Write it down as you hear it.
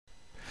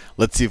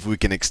let's see if we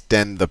can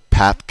extend the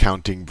path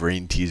counting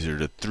brain teaser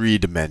to 3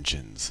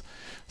 dimensions.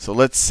 So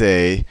let's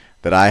say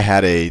that I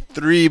had a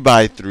 3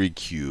 by 3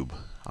 cube.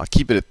 I'll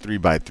keep it at 3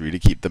 by 3 to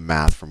keep the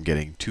math from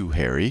getting too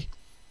hairy.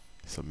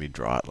 So let me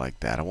draw it like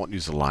that. I won't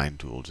use the line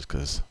tool just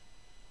because,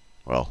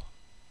 well,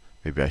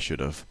 maybe I should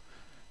have.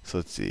 So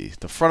let's see.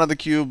 The front of the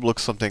cube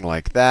looks something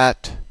like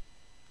that.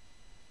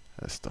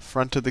 That's the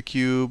front of the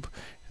cube.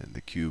 And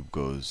the cube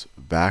goes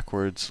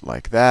backwards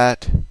like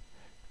that.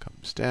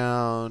 Comes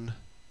down.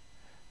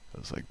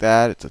 Goes like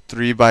that. It's a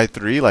 3 by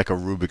 3, like a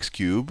Rubik's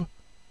Cube.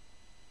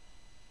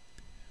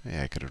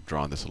 Yeah, I could have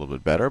drawn this a little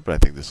bit better, but I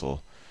think this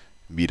will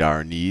meet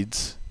our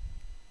needs.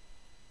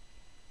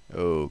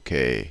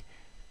 Okay.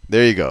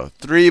 There you go.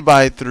 3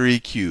 by 3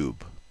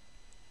 cube.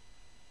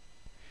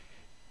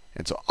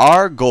 And so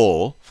our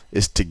goal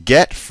is to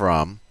get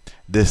from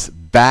this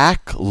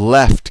back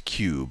left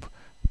cube,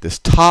 this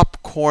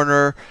top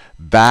corner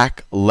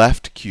back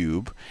left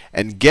cube,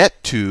 and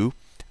get to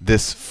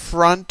this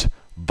front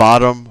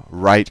bottom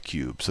right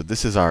cube. So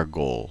this is our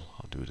goal.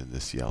 I'll do it in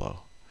this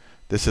yellow.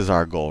 This is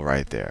our goal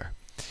right there.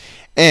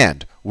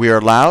 And we are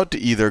allowed to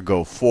either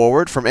go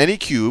forward from any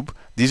cube.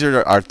 These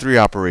are our 3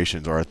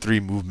 operations, or our 3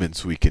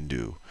 movements we can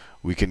do.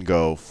 We can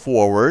go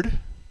forward,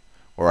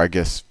 or I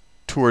guess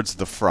towards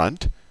the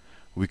front.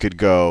 We could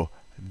go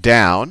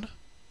down.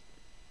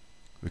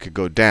 We could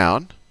go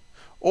down.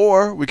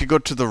 Or we could go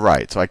to the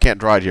right. So I can't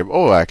draw it here.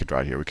 Oh, I could draw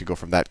it here. We could go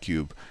from that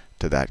cube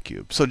to that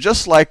cube. So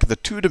just like the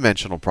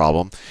 2-dimensional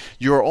problem,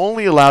 you are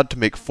only allowed to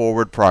make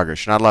forward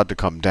progress. You're not allowed to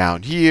come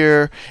down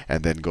here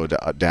and then go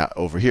down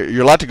over here.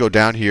 You're allowed to go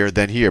down here,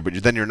 then here,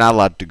 but then you're not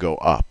allowed to go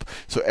up.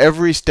 So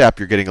every step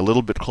you're getting a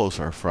little bit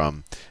closer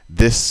from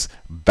this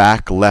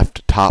back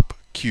left top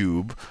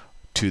cube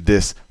to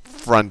this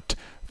front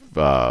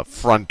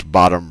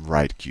bottom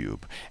right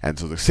cube. And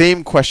so the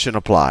same question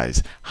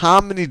applies.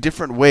 How many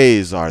different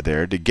ways are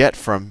there to get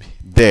from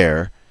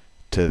there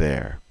to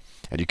there?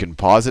 And you can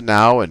pause it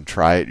now and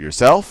try it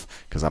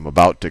yourself, because I'm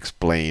about to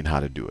explain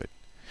how to do it.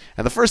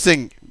 And the first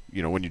thing,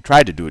 when you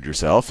try to do it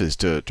yourself, is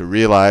to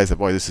realize that,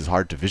 boy, this is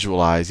hard to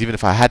visualize. Even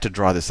if I had to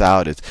draw this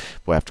out,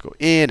 boy, I have to go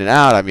in and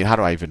out. I mean, how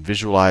do I even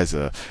visualize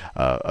a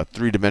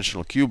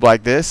 3-dimensional cube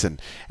like this?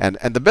 And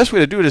the best way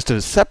to do it is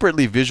to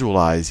separately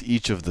visualize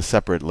each of the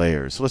separate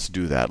layers. So let's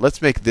do that.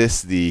 Let's make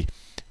this the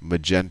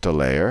magenta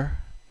layer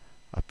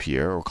up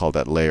here. We'll call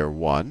that layer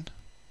 1.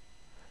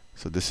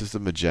 So this is the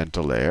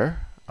magenta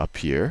layer up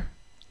here.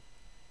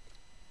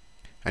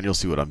 And you'll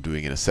see what I'm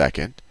doing in a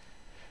second.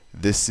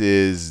 This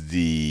is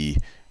the,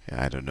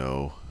 I don't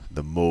know,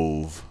 the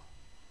mauve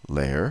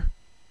layer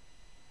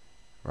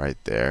right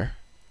there.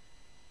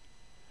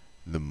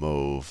 The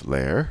mauve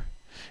layer.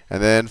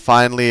 And then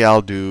finally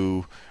I'll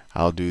do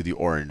the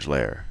orange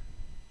layer.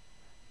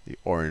 The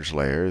orange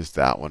layer is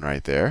that one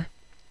right there.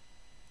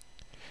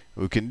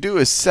 What we can do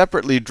is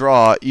separately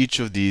draw each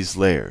of these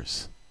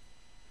layers.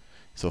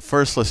 So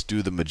first let's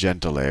do the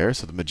magenta layer.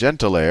 So the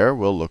magenta layer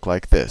will look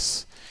like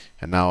this.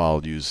 And now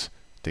I'll use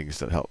things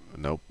that help.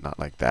 Nope, not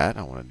like that.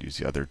 I want to use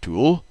the other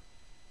tool.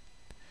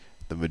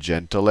 The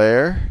magenta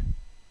layer.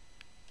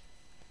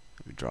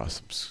 Let me draw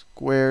some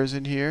squares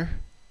in here.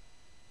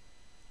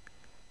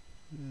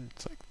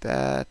 It's like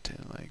that,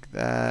 and like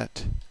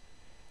that,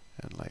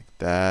 and like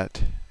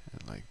that,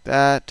 and like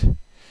that.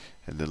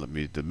 And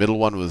then the middle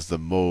one was the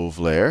mauve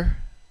layer.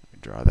 Let me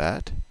draw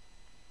that.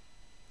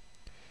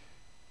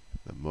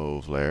 The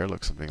mauve layer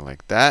looks something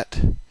like that.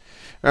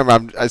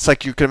 Remember, it's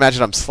like you can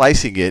imagine I'm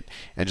slicing it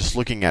and just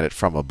looking at it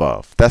from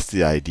above. That's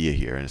the idea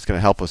here, and it's going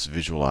to help us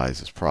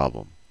visualize this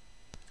problem.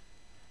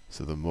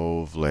 So the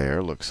mauve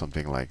layer looks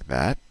something like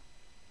that.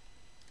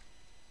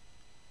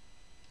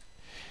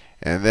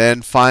 And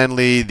then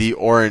finally, the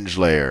orange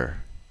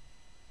layer.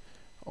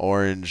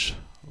 Orange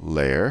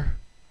layer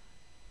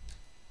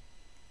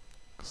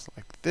looks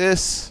like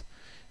this.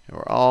 And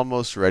we're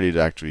almost ready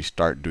to actually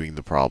start doing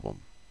the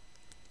problem.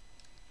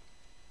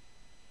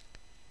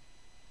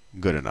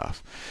 Good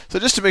enough. So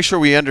just to make sure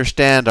we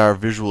understand our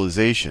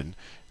visualization,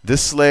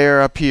 this layer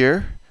up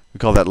here, we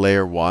call that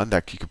layer 1.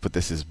 That you could put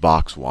this as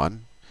box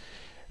 1.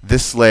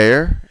 This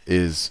layer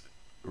is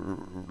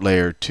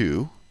layer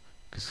 2.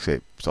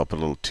 So I'll put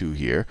a little 2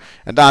 here.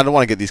 And I don't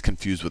want to get these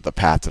confused with the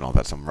paths and all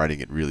that, so I'm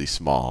writing it really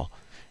small.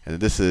 And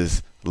this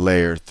is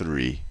layer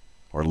 3,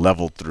 or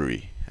level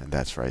 3. And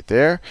that's right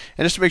there.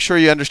 And just to make sure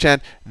you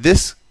understand,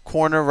 this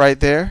corner right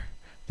there,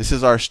 this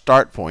is our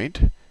start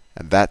point.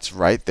 And that's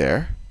right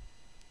there.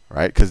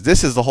 Right? Because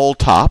this is the whole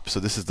top, so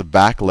this is the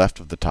back left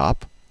of the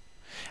top.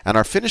 And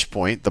our finish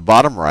point, the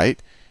bottom right,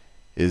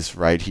 is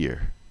right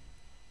here.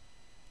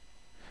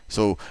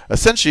 So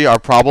essentially, our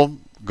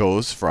problem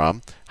goes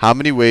from how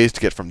many ways to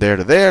get from there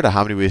to there to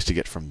how many ways to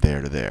get from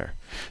there to there.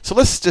 So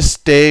let's just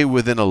stay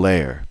within a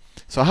layer.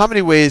 So how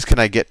many ways can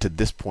I get to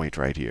this point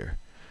right here?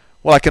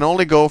 Well, I can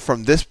only go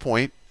from this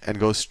point and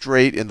go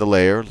straight in the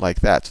layer like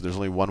that. So there's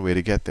only one way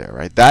to get there,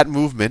 right? That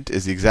movement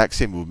is the exact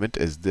same movement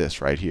as this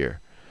right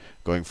here.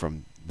 Going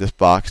from this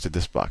box to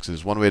this box. So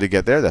there's one way to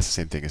get there. That's the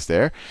same thing as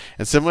there.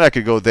 And similarly, I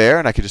could go there,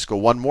 and I could just go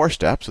one more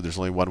step. So there's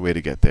only one way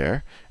to get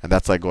there. And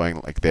that's like going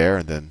like there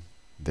and then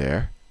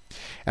there.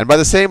 And by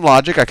the same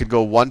logic, I could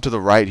go 1 to the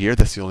right here.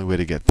 That's the only way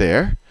to get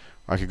there.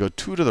 Or I could go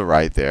 2 to the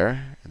right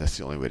there, and that's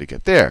the only way to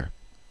get there.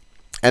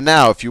 And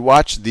now, if you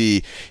watch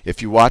the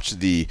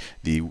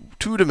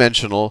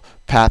two-dimensional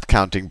path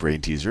counting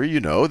brain teaser, you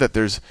know that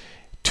there's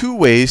 2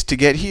 ways to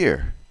get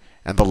here.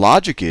 And the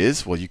logic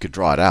is, well, you could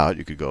draw it out.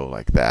 You could go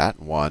like that,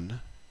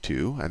 1,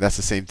 2, and that's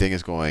the same thing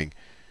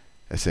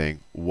as saying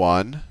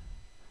 1,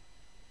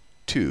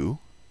 2.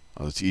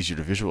 Well, it's easier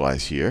to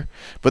visualize here.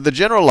 But the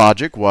general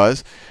logic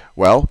was,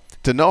 well,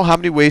 to know how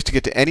many ways to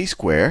get to any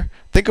square,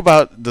 think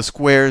about the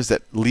squares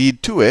that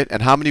lead to it,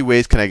 and how many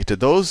ways can I get to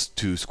those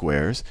 2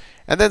 squares,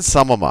 and then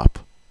sum them up,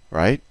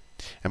 right?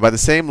 And by the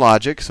same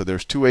logic, so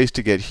there's 2 ways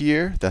to get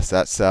here. That's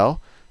that cell.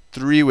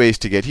 3 ways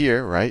to get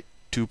here, right?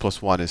 2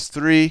 plus 1 is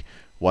 3.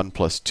 1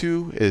 plus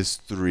 2 is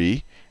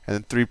 3. And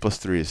then 3 plus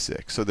 3 is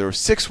 6. So there were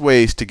 6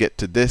 ways to get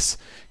to this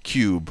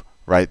cube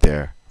right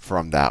there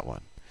from that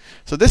one.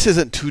 So this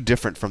isn't too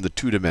different from the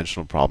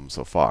two-dimensional problem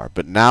so far.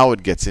 But now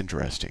it gets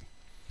interesting.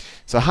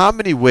 So how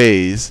many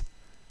ways,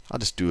 I'll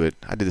just do it.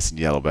 I did this in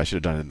yellow, but I should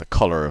have done it in the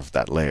color of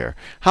that layer.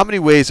 How many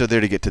ways are there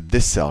to get to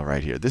this cell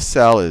right here? This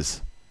cell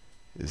is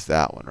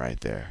that one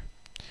right there.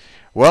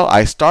 Well,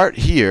 I start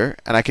here,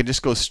 and I can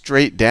just go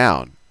straight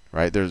down.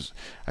 Right? There's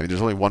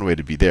only one way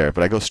to be there,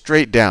 but I go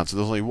straight down, so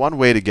there's only one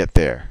way to get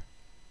there.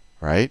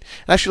 Right?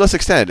 And actually, let's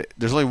extend it.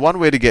 There's only one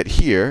way to get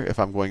here if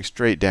I'm going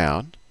straight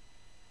down.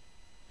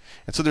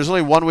 And so there's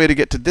only one way to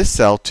get to this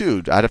cell,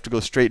 too. I'd have to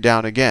go straight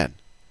down again.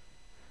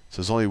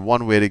 So there's only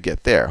one way to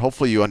get there.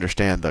 Hopefully you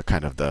understand the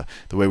kind of the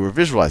way we're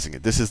visualizing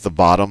it. This is the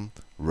bottom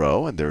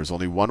row, and there's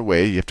only one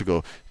way.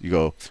 You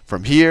go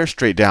from here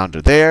straight down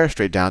to there,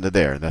 straight down to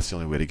there, and that's the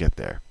only way to get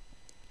there.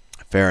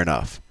 Fair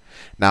enough.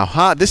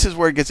 Now, this is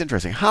where it gets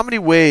interesting. How many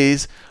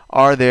ways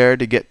are there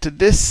to get to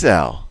this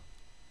cell?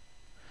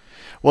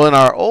 Well, in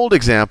our old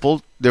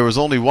example, there was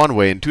only one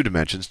way in 2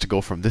 dimensions to go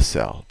from this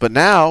cell. But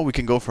now we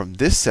can go from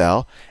this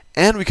cell,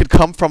 and we could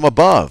come from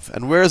above.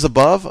 And where is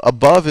above?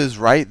 Above is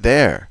right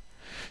there.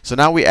 So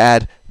now we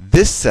add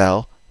this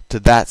cell to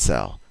that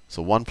cell.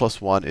 So 1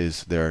 plus 1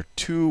 is there are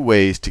 2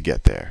 ways to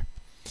get there.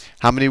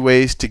 How many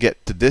ways to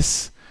get to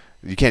this?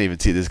 You can't even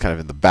see this, kind of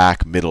in the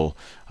back middle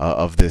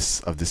of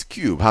this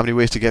cube. How many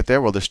ways to get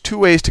there? Well, there's 2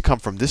 ways to come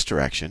from this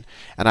direction,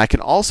 and I can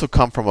also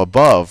come from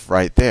above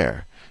right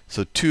there.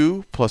 So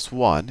 2 plus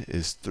 1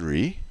 is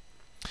 3.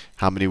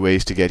 How many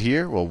ways to get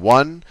here? Well,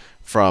 1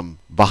 from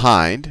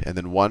behind, and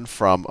then 1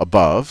 from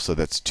above, so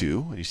that's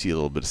 2. And you see a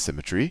little bit of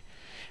symmetry.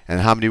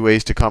 And how many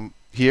ways to come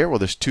here? Well,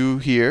 there's 2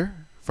 here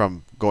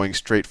from going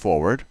straight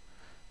forward,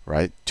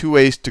 right? 2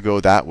 ways to go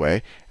that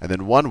way, and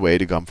then 1 way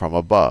to come from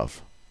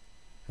above.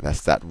 And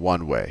that's that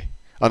one way.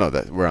 Oh no,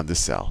 we're on this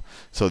cell.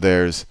 So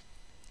there's,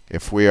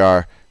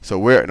 we're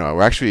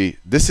actually,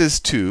 this is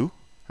 2,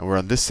 and we're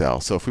on this cell.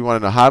 So if we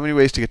want to know how many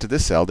ways to get to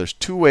this cell, there's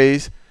 2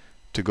 ways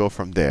to go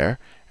from there,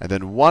 and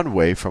then 1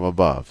 way from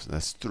above. So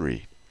that's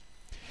 3.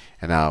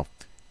 And now,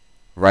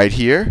 right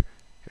here,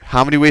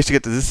 how many ways to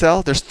get to this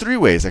cell? There's 3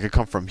 ways. I could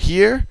come from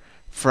here,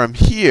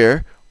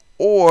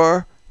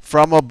 or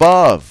from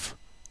above.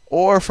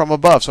 Or from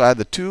above. So I add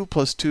the 2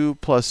 plus 2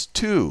 plus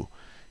 2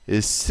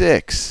 is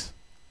 6.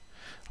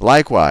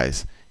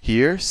 Likewise,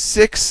 here,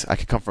 6, I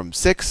can come from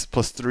 6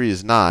 plus 3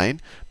 is 9.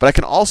 But I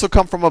can also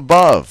come from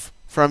above,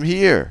 from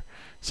here.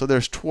 So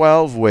there's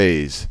 12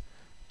 ways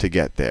to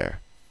get there.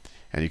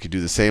 And you can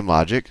do the same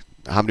logic.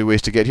 How many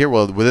ways to get here?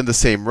 Well, within the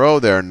same row,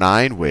 there are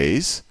 9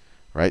 ways.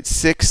 Right?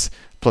 6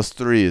 plus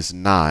 3 is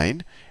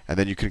 9. And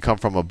then you can come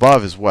from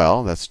above as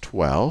well. That's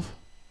 12.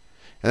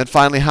 And then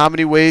finally, how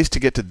many ways to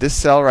get to this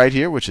cell right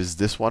here, which is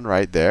this one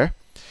right there?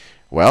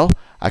 Well,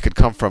 I could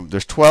come from,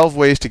 there's 12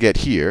 ways to get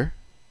here.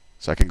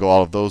 So I can go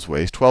all of those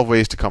ways. 12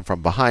 ways to come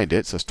from behind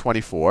it, so it's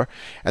 24.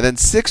 And then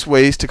 6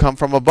 ways to come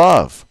from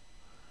above.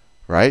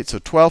 Right? So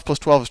 12 plus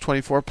 12 is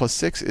 24, plus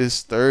 6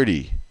 is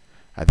 30.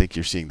 I think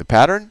you're seeing the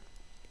pattern.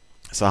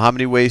 So how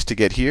many ways to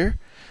get here?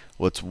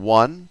 Well, it's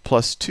 1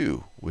 plus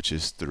 2, which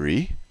is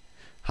 3.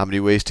 How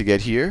many ways to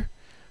get here?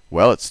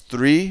 Well, it's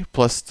 3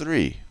 plus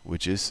 3,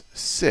 which is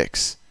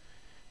 6.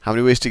 How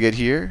many ways to get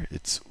here?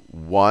 It's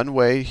 1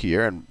 way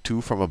here and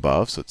 2 from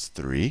above, so it's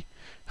 3.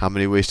 How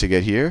many ways to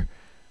get here?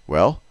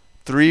 Well,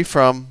 3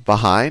 from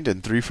behind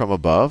and 3 from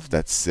above,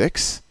 that's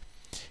 6.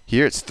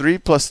 Here it's 3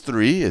 plus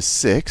 3 is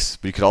 6,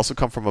 but you could also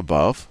come from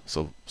above,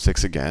 so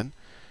 6 again.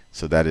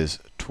 So that is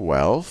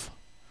 12.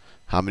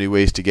 How many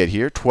ways to get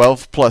here?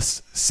 12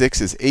 plus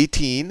 6 is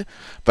 18,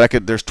 but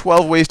there's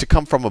 12 ways to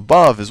come from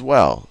above as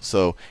well.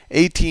 So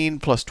 18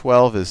 plus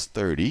 12 is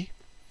 30.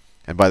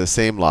 And by the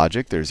same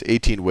logic, there's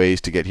 18 ways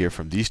to get here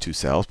from these 2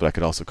 cells, but I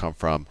could also come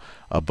from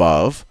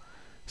above.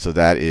 So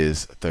that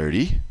is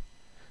 30.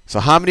 So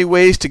how many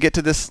ways to get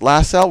to this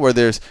last cell? Where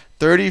there's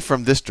 30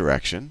 from this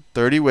direction,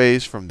 30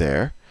 ways from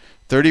there,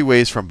 30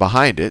 ways from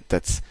behind it,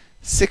 that's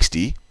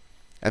 60.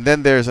 And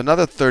then there's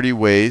another 30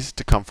 ways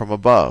to come from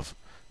above.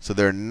 So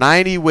there are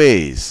 90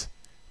 ways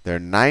There are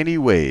 90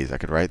 ways. I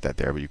could write that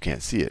there, but you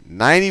can't see it.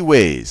 90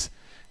 ways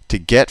to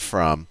get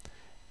from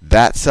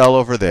that cell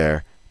over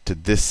there to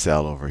this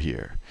cell over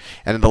here.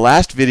 And in the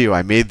last video,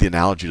 I made the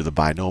analogy to the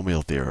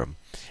binomial theorem.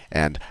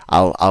 And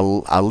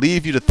I'll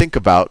leave you to think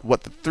about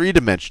what the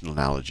three-dimensional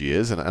analogy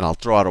is, and I'll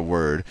throw out a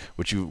word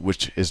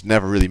which is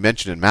never really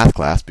mentioned in math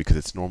class because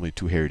it's normally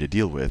too hairy to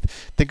deal with.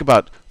 Think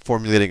about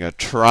formulating a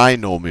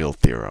trinomial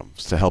theorem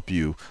to help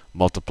you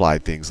multiply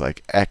things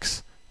like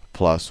x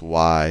plus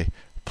y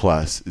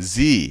plus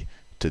z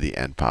to the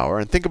n power.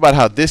 And think about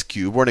how this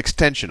cube, or an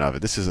extension of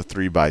it, this is a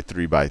 3 by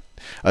 3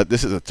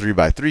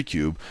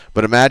 cube,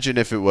 but imagine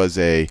if it was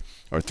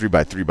or 3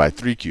 by 3 by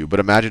 3 cube, but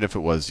imagine if it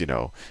was,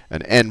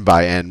 an n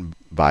by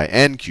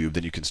n cube,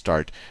 then you can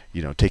start,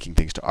 taking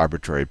things to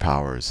arbitrary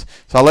powers.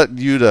 So I'll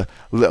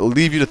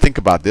leave you to think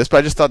about this, but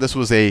I just thought this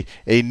was a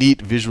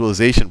neat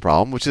visualization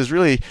problem, which is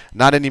really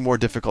not any more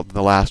difficult than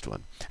the last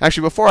one.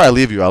 Actually, before I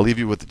leave you, I'll leave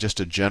you with just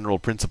a general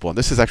principle, and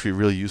this is actually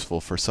really useful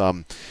for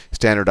some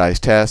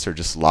standardized tests or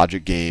just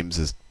logic games.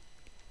 Is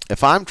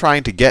if I'm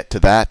trying to get to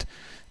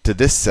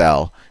this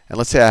cell, and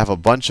let's say I have a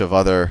bunch of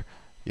other,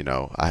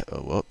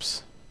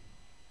 whoops.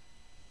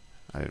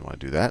 I didn't want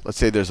to do that. Let's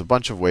say there's a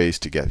bunch of ways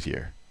to get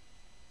here.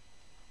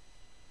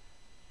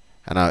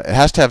 And it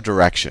has to have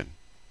direction.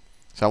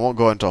 So I won't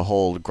go into a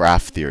whole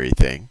graph theory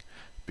thing,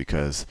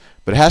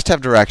 but it has to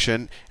have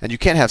direction, and you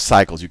can't have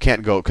cycles. You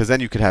can't go, because then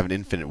you could have an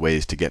infinite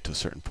ways to get to a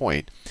certain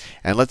point.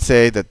 And let's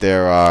say that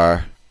there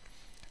are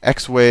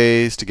x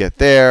ways to get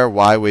there,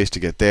 y ways to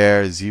get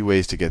there, z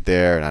ways to get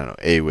there, and I don't know,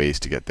 a ways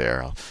to get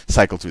there. I'll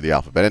cycle through the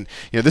alphabet. And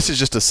this is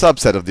just a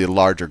subset of the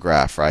larger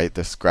graph, right?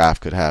 This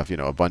graph could have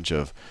a bunch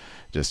of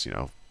just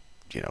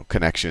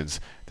connections.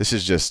 This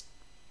is just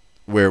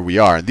where we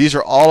are, and these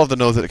are all of the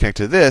nodes that connect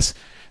to this.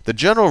 The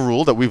general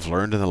rule that we've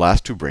learned in the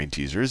last two brain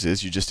teasers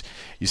is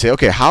you say,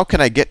 okay, how can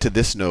I get to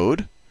this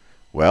node?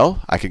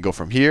 Well, I can go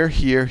from here,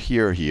 here,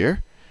 here,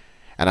 here,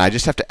 and I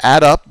just have to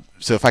add up.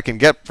 So if I can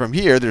get from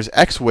here, there's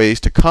x ways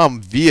to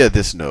come via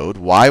this node,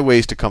 y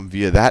ways to come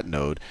via that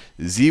node,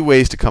 z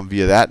ways to come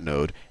via that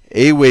node,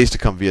 a ways to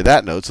come via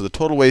that node. So the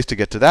total ways to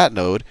get to that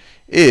node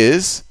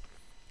is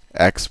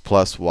x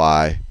plus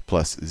y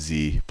plus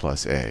z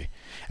plus a.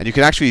 And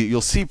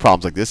you'll see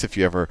problems like this if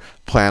you ever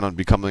plan on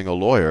becoming a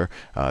lawyer.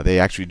 They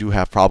actually do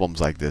have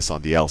problems like this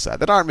on the LSAT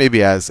that aren't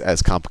maybe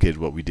as complicated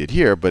what we did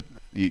here, but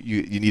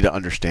you need to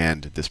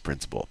understand this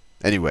principle.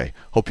 Anyway,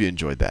 hope you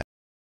enjoyed that.